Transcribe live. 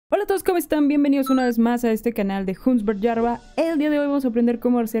Hola a todos, ¿cómo están? Bienvenidos una vez más a este canal de Hundsvart Jarva. El día de hoy vamos a aprender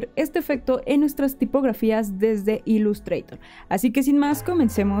cómo hacer este efecto en nuestras tipografías desde Illustrator. Así que sin más,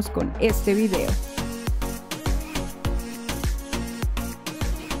 comencemos con este video.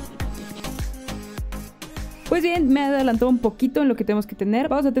 Pues bien, me he adelantado un poquito en lo que tenemos que tener.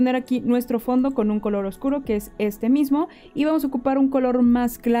 Vamos a tener aquí nuestro fondo con un color oscuro, que es este mismo, y vamos a ocupar un color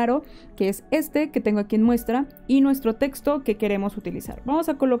más claro, que es este que tengo aquí en muestra, y nuestro texto que queremos utilizar. Vamos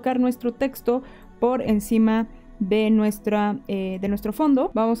a colocar nuestro texto por encima de nuestro fondo.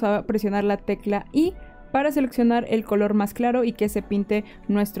 Vamos a presionar la tecla I para seleccionar el color más claro y que se pinte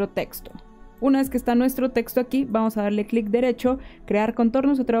nuestro texto. Una vez que está nuestro texto aquí, vamos a darle clic derecho, crear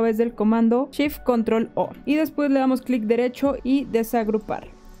contornos a través del comando Shift Control O. Y después le damos clic derecho y desagrupar.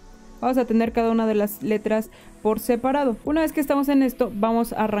 Vamos a tener cada una de las letras por separado. Una vez que estamos en esto,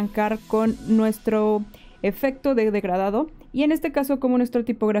 vamos a arrancar con nuestro efecto de degradado. Y en este caso, como nuestra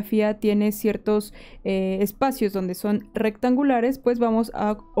tipografía tiene ciertos espacios donde son rectangulares, pues vamos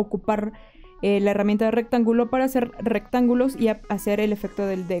a ocupar la herramienta de rectángulo para hacer rectángulos y hacer el efecto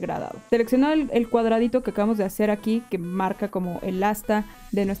del degradado. Seleccionar el cuadradito que acabamos de hacer aquí, que marca como el asta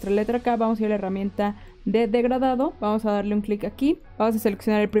de nuestra letra K, vamos a ir a la herramienta de degradado, vamos a darle un clic aquí, vamos a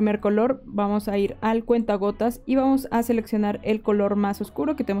seleccionar el primer color, vamos a ir al cuentagotas y vamos a seleccionar el color más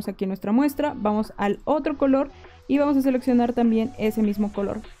oscuro que tenemos aquí en nuestra muestra, vamos al otro color y vamos a seleccionar también ese mismo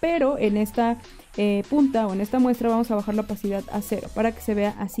color, pero en esta punta o en esta muestra vamos a bajar la opacidad a 0 para que se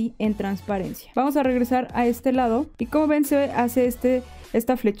vea así en transparencia. Vamos a regresar a este lado y como ven se hace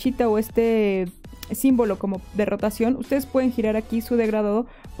esta flechita o este símbolo como de rotación. Ustedes pueden girar aquí su degradado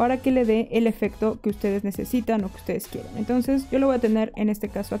para que le dé el efecto que ustedes necesitan o que ustedes quieran. Entonces yo lo voy a tener en este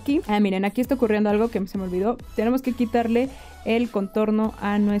caso aquí. Miren, aquí está ocurriendo algo que se me olvidó. Tenemos que quitarle el contorno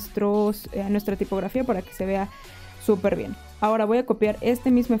a nuestra tipografía para que se vea súper bien. Ahora voy a copiar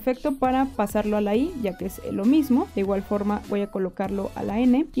este mismo efecto para pasarlo a la I, ya que es lo mismo. De igual forma voy a colocarlo a la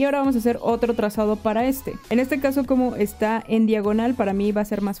N. Y ahora vamos a hacer otro trazado para este. En este caso, como está en diagonal, para mí va a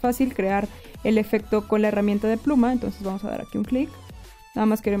ser más fácil crear el efecto con la herramienta de pluma. Entonces vamos a dar aquí un clic. Nada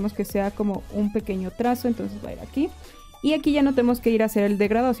más queremos que sea como un pequeño trazo, entonces va a ir aquí. Y aquí ya no tenemos que ir a hacer el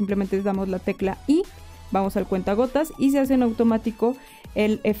degradado, simplemente damos la tecla I. Vamos al cuentagotas y se hace en automático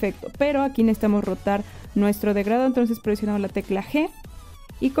el efecto. Pero aquí necesitamos rotar nuestro degradado, entonces presionamos la tecla G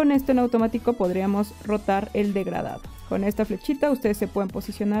y con esto en automático podríamos rotar el degradado. Con esta flechita ustedes se pueden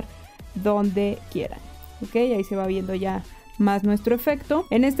posicionar donde quieran. Ok, ahí se va viendo ya más nuestro efecto.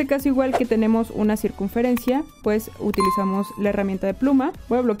 En este caso, igual que tenemos una circunferencia, pues utilizamos la herramienta de pluma.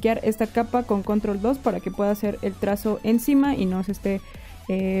 Voy a bloquear esta capa con control 2 para que pueda hacer el trazo encima y no se esté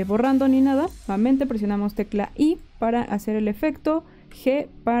borrando ni nada. Nuevamente presionamos tecla I para hacer el efecto, G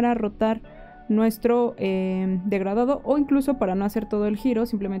para rotar nuestro degradado o incluso para no hacer todo el giro,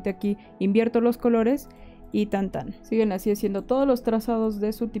 simplemente aquí invierto los colores y tan. Siguen así haciendo todos los trazados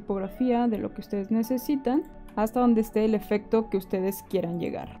de su tipografía, de lo que ustedes necesitan, hasta donde esté el efecto que ustedes quieran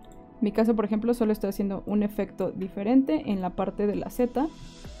llegar. En mi caso, por ejemplo, solo estoy haciendo un efecto diferente en la parte de la Z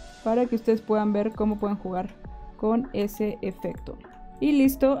para que ustedes puedan ver cómo pueden jugar con ese efecto. Y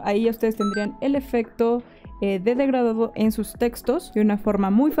listo, ahí ustedes tendrían el efecto de degradado en sus textos de una forma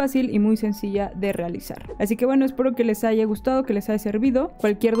muy fácil y muy sencilla de realizar. Así que bueno, espero que les haya gustado, que les haya servido.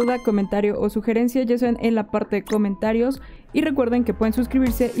 Cualquier duda, comentario o sugerencia ya saben en la parte de comentarios. Y recuerden que pueden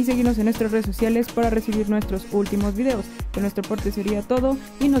suscribirse y seguirnos en nuestras redes sociales para recibir nuestros últimos videos. De nuestra parte sería todo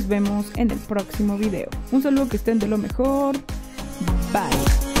y nos vemos en el próximo video. Un saludo, que estén de lo mejor.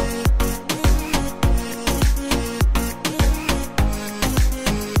 Bye.